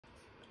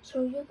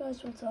So yo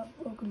guys, what's up?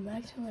 Welcome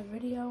back to another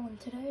video, and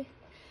today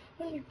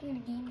I'm going to be playing a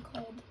game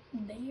called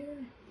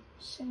Bear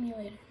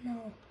Simulator.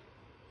 No.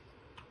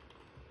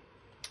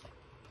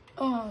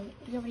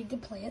 We already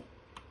did play it.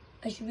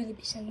 I should really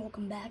be saying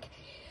welcome back.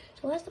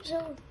 So last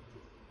episode,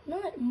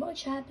 not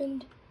much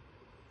happened,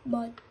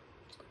 but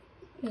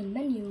main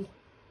menu.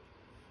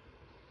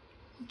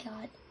 We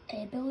got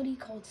an ability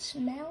called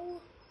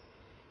Smell,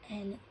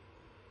 and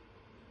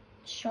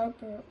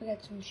we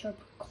got some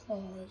sharper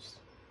claws.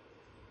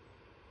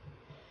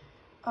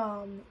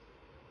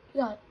 We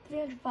got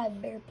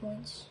 305 bear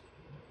points.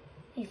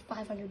 We need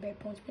 500 bear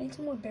points. We need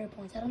some more bear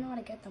points. I don't know how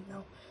to get them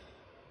though.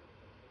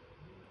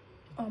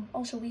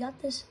 Also, we got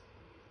this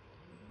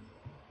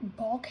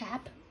ball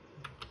cap.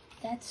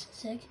 That's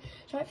sick.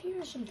 So if you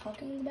hear some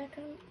talking in the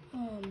background,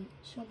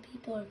 some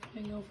people are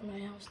coming over my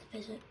house to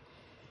visit.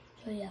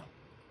 So yeah.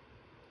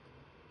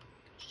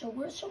 So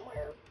we're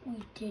somewhere we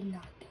did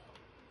not go.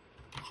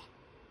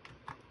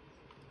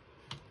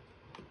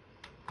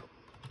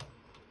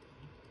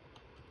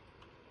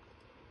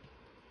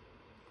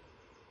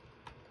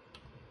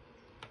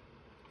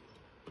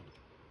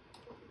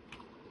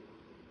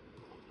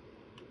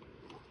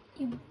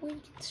 We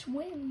can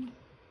swim.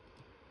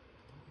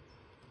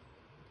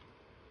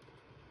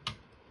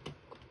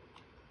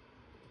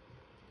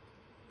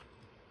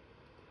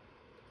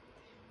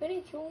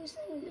 Really cool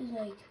thing is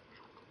like,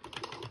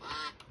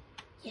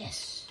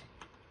 yes,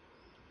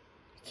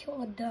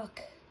 kill a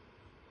duck.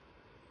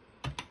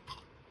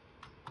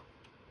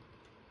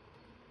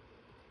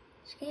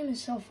 This game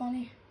is so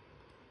funny.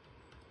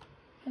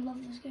 I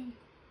love this game.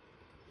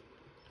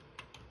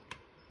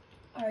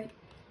 Alright,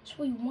 so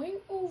we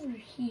went over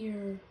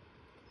here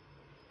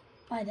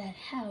by that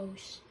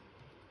house.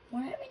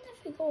 What happens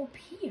if we go up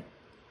here?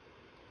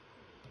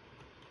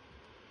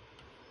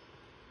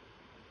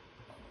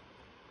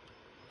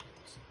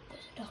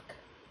 There's a duck.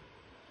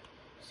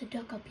 There's a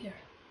duck up here.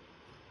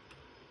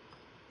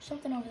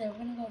 Something over there. We're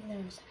gonna go over there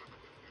in a second.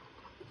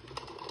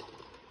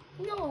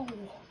 No!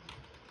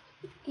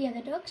 Yeah,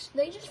 the ducks,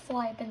 they just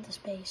fly up into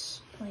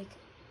space. Like,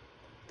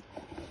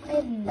 I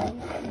have no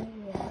clue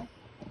why.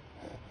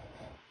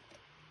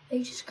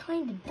 They just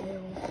kind of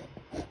do.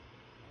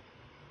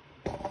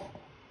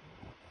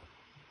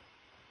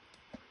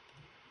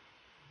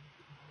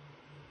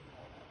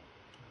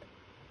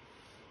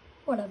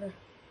 Whatever.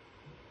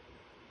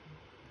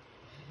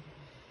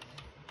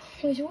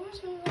 Wait, so what was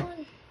going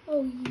on?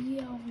 Oh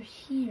yeah, over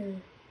here.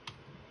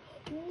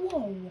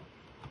 Whoa.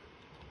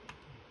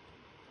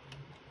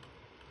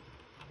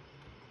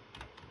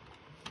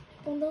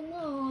 On the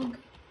log.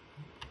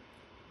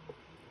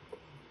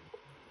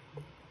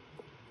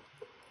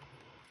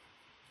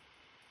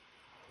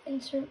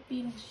 Insert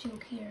Beatles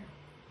joke here.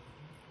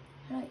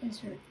 How do I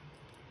insert?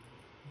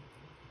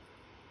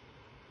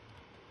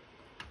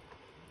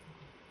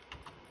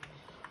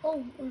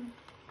 Oh,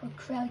 we're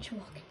crouch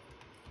walking.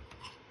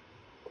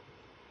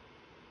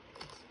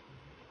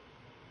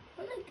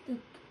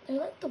 I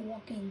like the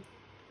walking.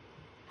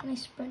 Can I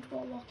sprint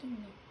while walking?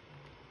 No.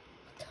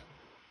 What the?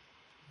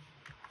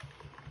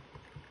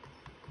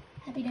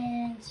 Happy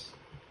dance.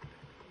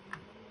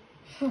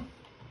 Huh.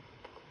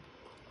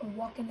 We're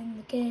walking in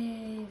the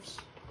caves.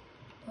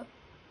 What?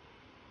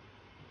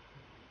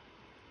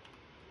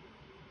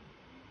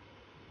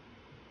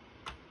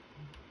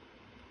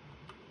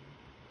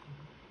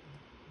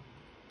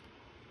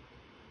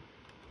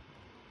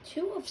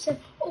 Two of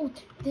 7. Oh,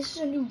 this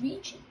is a new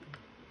region.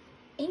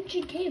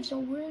 Ancient caves. Oh,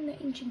 we're in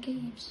the ancient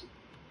caves.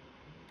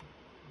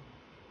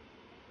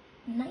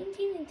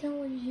 19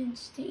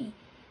 intelligence to eat.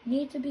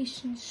 Need to be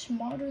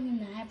smarter than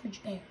the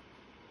average bear.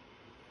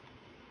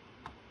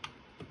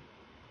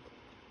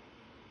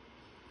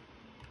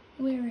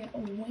 We're at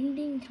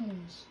winding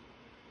tunnels.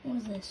 What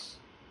is this?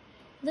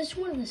 This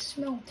one of the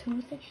smell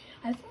too thing.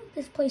 I feel like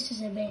this place is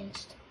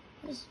advanced.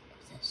 What is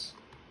this?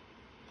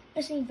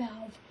 Missing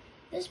valve.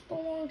 This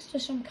belongs to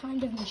some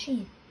kind of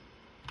machine.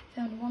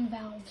 Found 1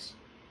 valves.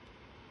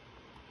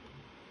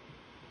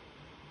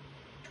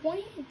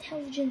 20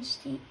 intelligence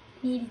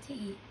needed to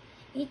eat.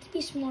 Need to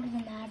be smarter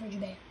than the average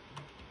bear.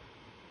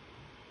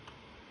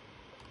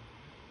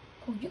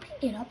 Oh, you can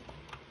get up.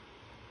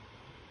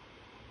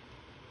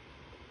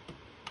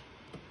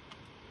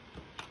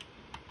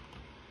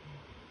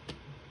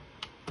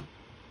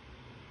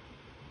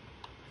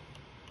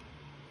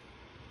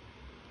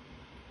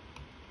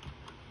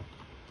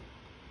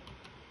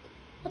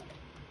 What?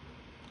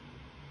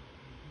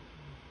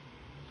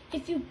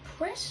 If you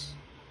press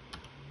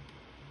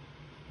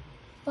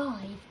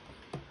 5,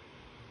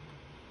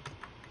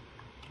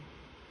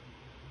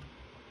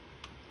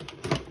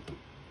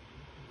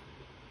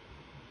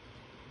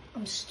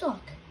 I'm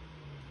stuck.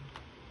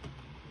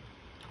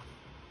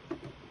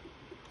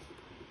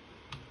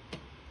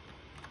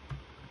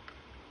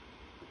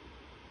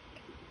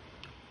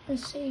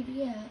 Let's save,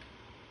 yeah.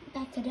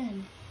 Back to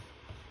then.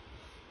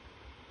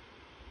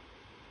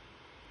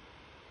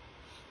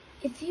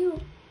 If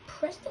you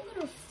press the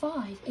letter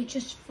 5, it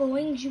just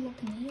flings you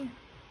up in the air.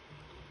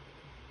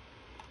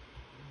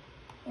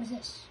 What is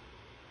this?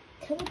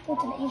 teleport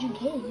to the ancient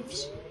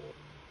caves.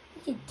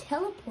 We can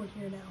teleport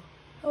here now.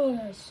 Oh,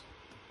 nice.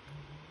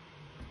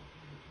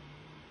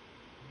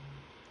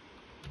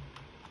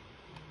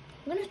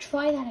 I'm gonna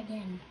try that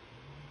again.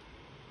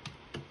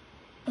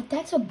 But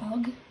that's a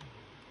bug.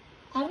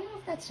 I don't know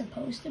if that's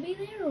supposed to be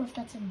there or if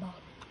that's a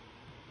bug.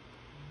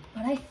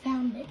 But I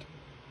found it.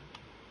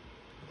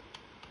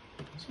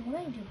 So what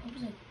I do, I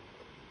was like,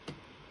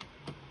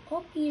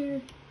 up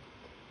here.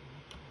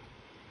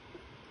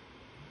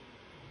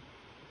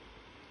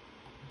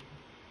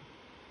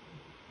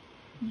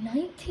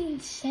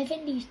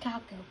 "1970s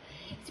taco."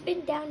 It's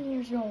been down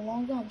here for a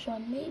long time, so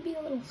it may be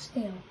a little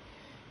stale.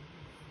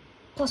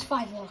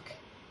 +5 luck.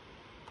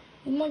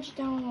 We munched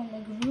down on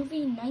the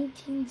groovy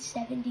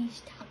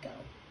 1970s taco.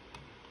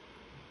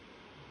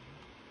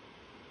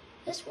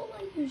 This will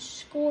let you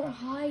score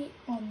high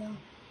on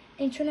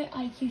the internet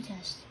IQ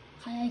test.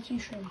 High IQ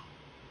shroom.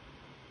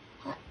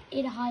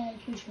 Eat a high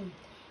IQ shroom.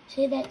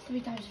 Say that 3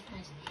 times as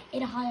fast.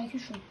 Eat a high IQ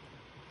shroom.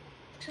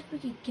 Looks like we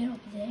could get up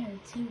there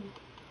too.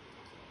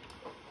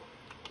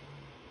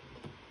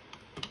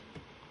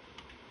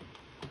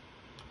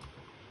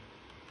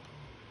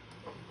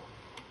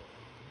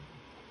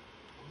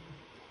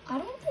 I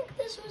don't think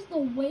this was the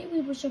way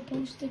we were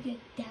supposed to get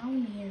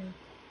down here.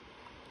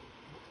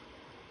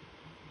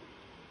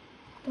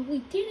 But we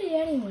did it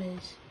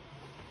anyways.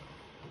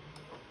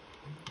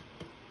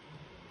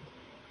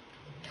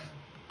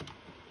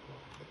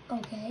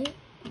 Okay.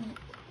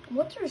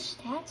 What's our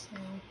stats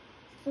now?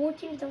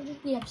 14,000.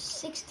 We have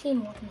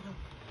 16 luck now.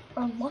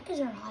 Our luck is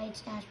our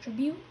highest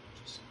attribute.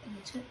 Is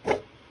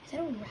that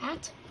a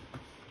rat?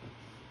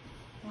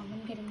 Oh,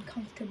 I'm getting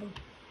comfortable.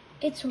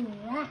 It's a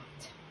rat.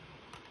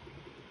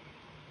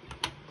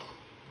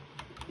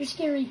 You're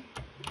scary.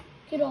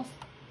 Get off.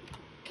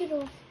 Get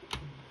off.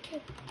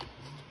 Get.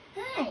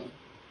 Hey.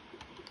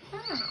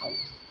 Ow.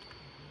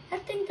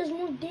 That thing does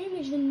more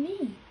damage than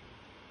me.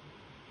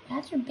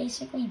 Bats are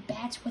basically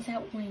bats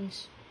without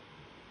wings.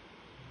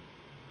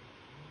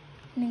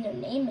 I mean, their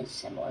name is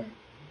similar.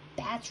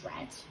 Bats,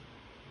 rats.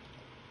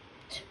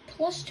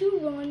 +2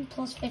 run,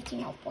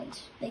 +15 health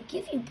points. They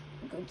give you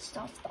good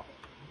stuff, though.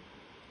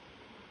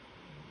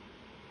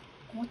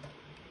 What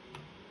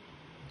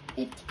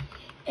the?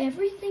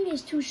 Everything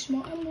is too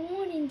smart. I'm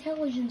 1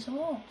 intelligence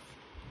off.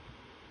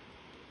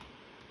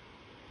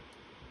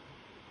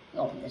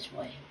 Going this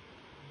way.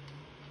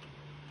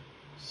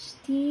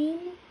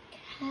 Steam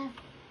caverns.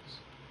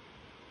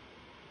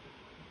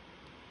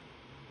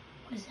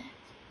 What is that?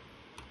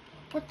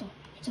 What the?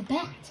 It's a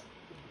bat.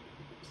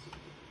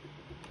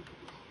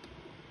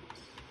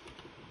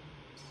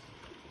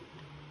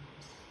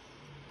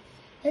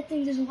 That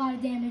thing does a lot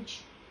of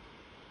damage.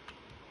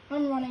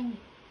 I'm running.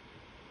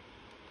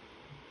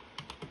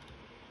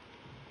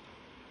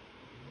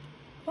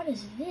 What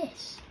is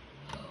this?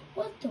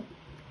 What the?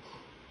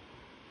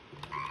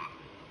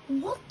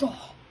 What the?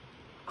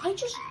 I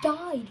just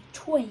died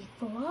to a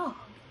frog.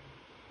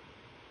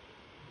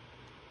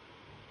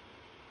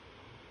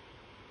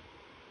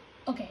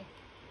 Okay.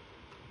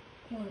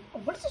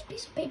 What is this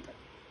piece of paper?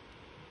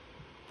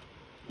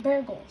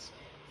 Bear goals.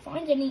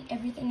 Find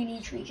everything in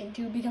each region.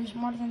 2, become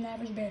smarter than the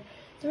average bear.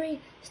 3,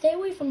 stay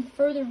away from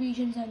further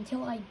regions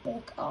until I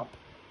bulk up.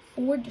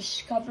 4,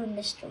 discover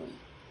mystery.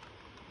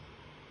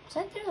 Was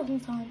that there the whole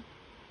time?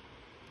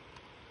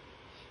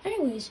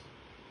 Anyways,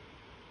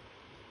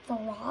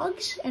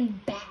 frogs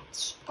and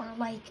bats are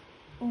like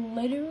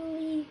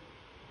literally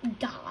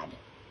God.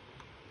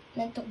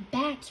 And the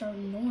bats are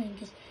annoying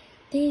because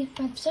they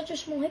have such a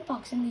small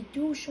hitbox and they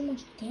do so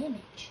much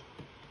damage.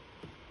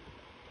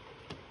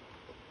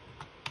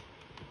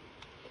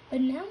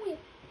 But now we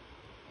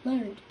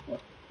learned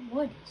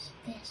what is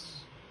this?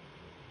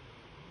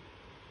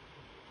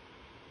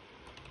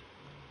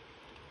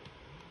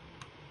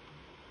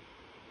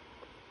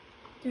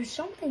 There's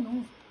something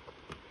over.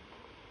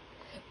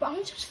 But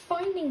I'm just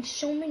finding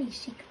so many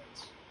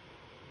secrets.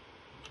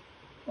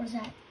 What is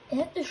that? Is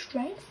that the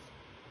strength?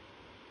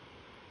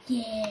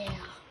 Yeah.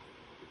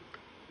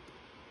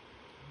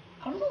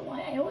 I don't know why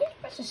I always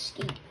press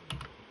escape.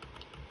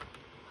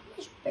 How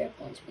many spare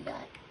points we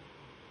got?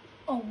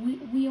 Oh,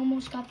 we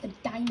almost got the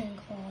diamond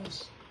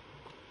claws.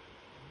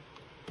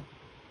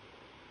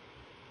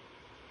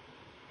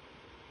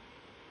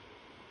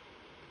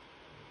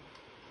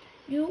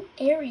 New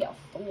area,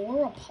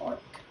 Flora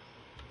Park.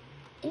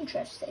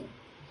 Interesting.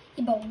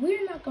 Yeah, but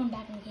we're not going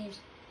back in the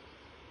caves.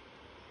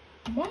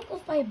 I want to go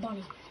fight a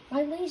bunny.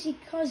 My lazy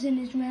cousin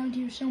is around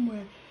here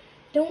somewhere.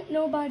 Don't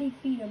nobody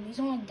feed him. He's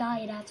on a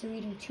diet after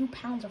eating 2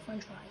 pounds of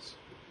french fries.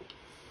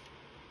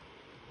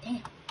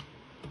 Damn.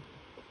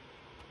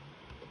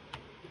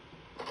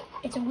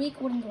 It's a weak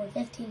wooden door,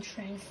 15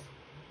 strength.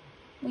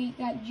 We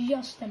got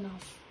just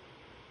enough.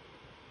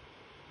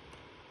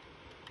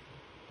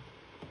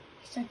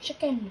 It's a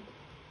chicken.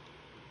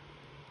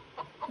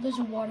 There's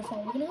a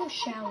waterfall. We're gonna go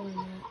shower in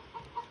that.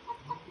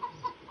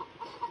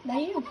 Now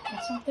you would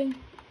get something.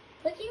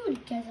 Like you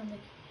would get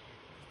something.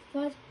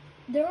 But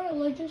there are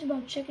legends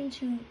about chickens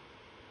who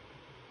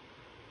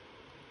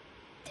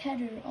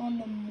tether on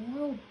the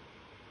moral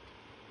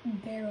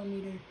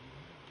barometer.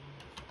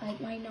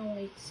 I know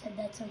I said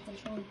that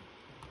something's wrong.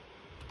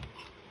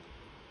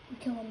 I'm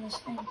killing this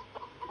thing.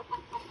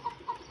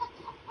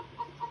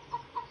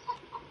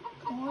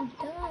 Come on,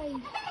 die.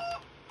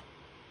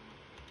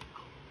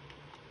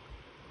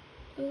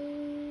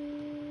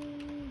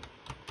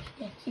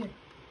 Yeah, here.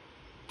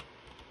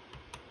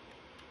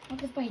 I'll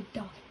get by a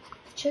duck.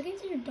 The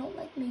chickens here don't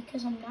like me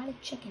because I'm not a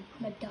chicken.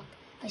 I'm a duck.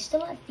 I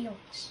still have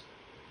feelings.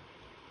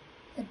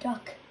 The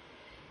duck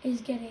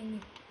is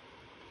getting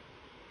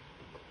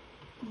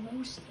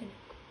roasted.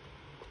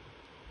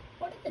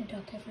 What did the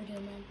duck ever do,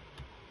 man?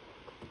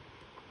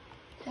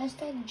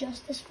 Hashtag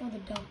justice for the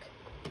duck.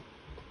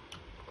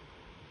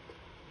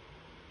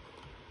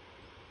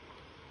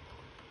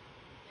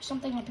 There's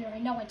something up here. I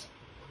know it.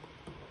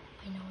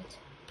 I know it.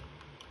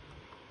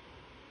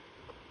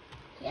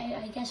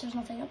 Yeah, I guess there's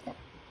nothing up there.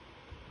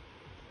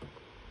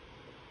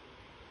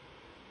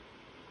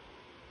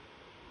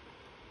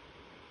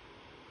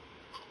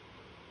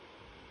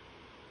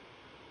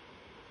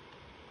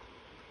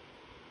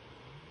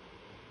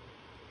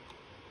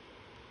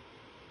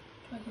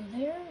 Do I go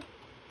there?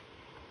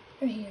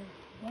 Or here?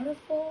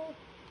 Waterfall?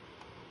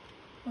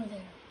 Or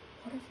there?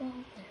 Waterfall?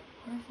 There.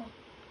 Waterfall?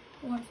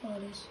 Waterfall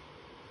it is.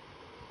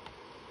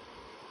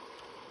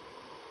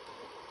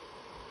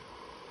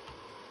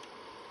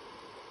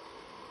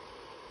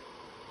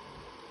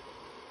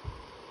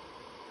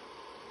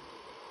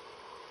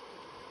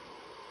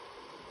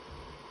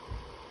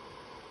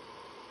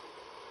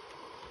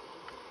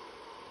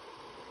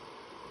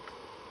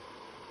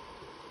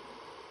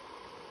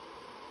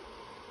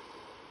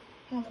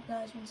 Hold up,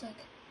 guys, one sec.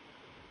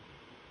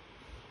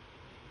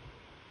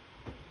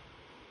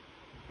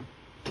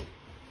 I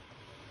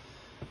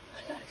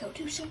gotta go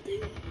do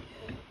something.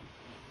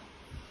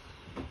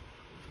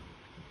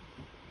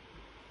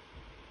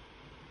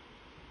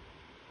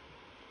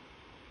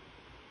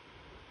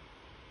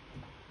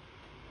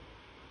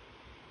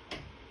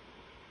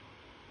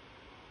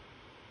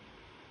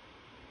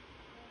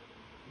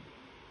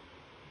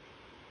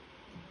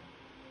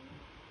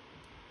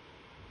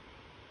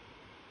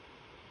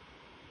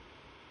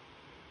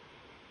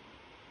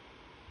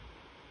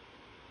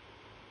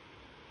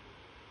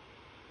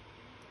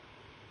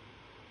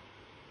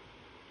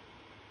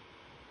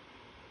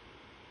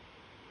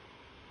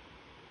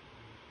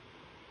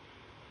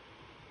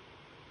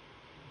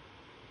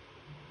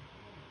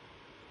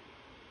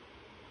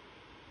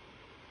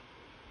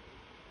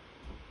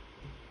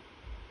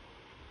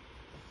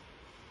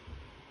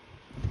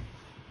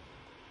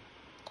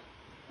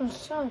 Oh,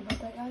 sorry about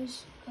that,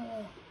 guys.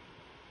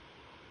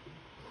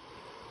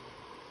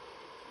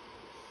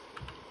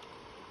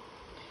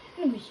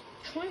 Anyways,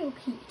 triangle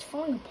key. It's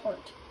falling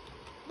apart.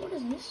 What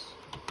is this?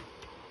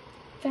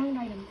 Found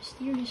item.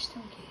 Mysterious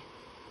stone key.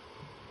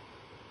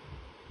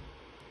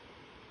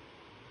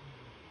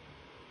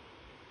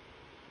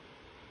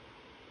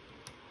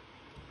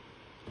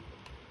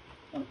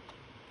 Oh.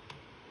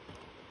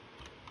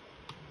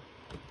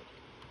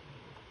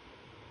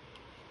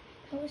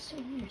 That was so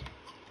weird.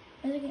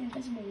 Why is it an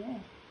invisible wall?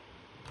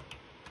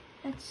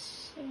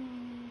 That's so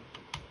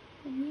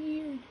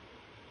weird.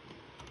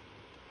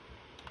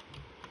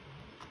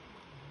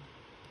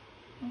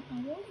 I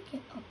want to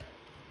get up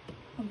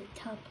on the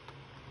top.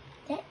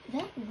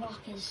 That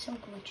rock is so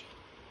glitchy.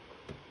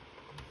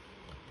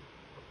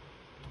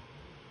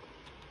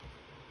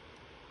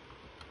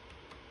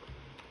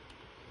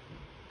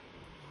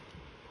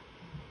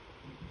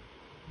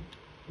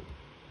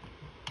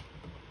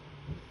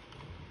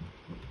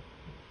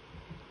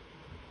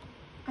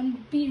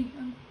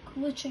 I'm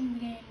glitching the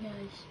game,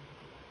 guys.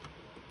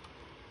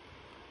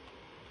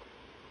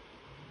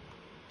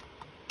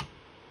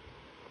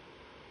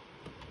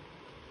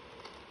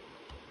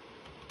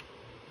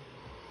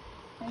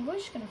 We're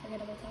just gonna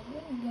forget about that.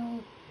 We're gonna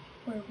go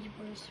where we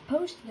were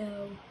supposed to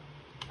go,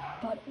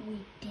 but we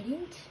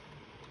didn't.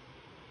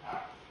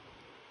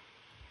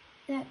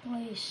 That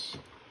place.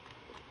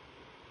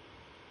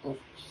 Over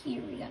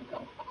here we gotta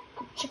go.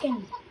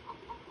 Chicken.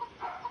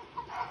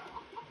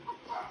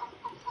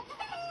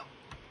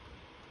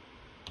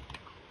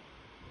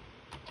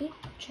 Eat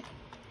a chicken.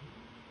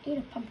 Eat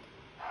a pumpkin.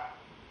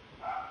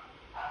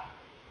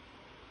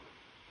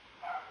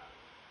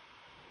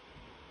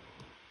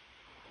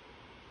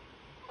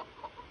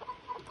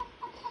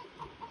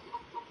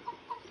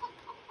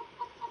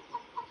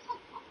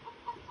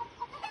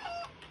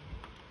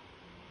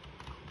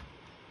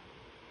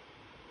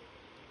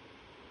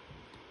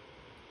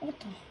 What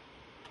the?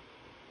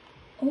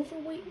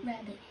 Overweight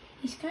rabbit.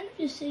 He's kind of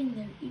just sitting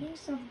there, eating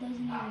stuff, doesn't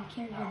even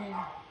care you're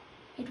there.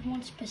 It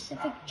wants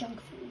specific junk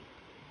food.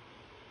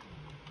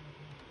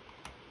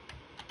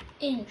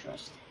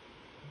 Interesting.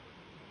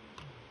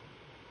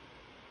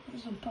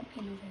 There's some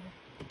pumpkin over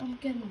here.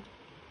 Pumpkin.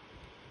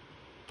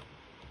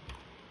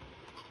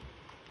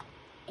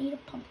 Eat a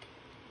pumpkin.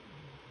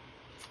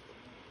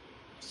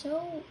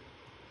 So,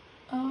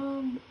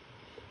 I'm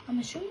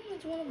assuming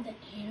it's one of the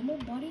animal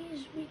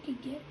buddies we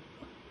could get.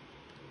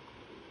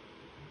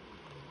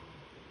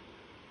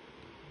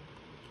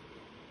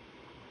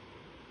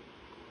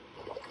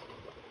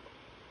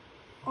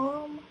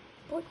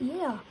 But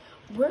yeah,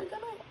 we're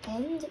gonna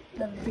end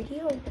the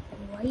video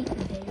right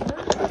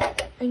there.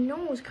 I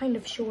know it was kind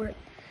of short,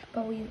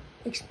 but we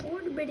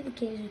explored a bit of the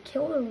caves. We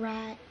killed a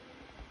rat.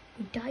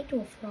 We died to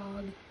a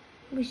frog.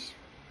 We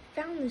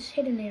found this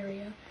hidden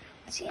area.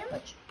 Let's see how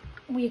much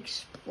we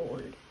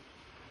explored.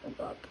 Hold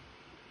up.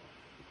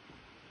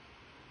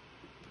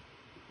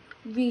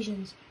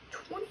 Regions,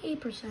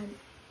 28%.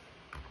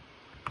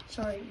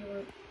 Sorry, you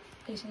were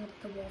facing up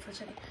the wall for a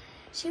second.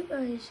 See you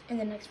guys in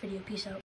the next video. Peace out.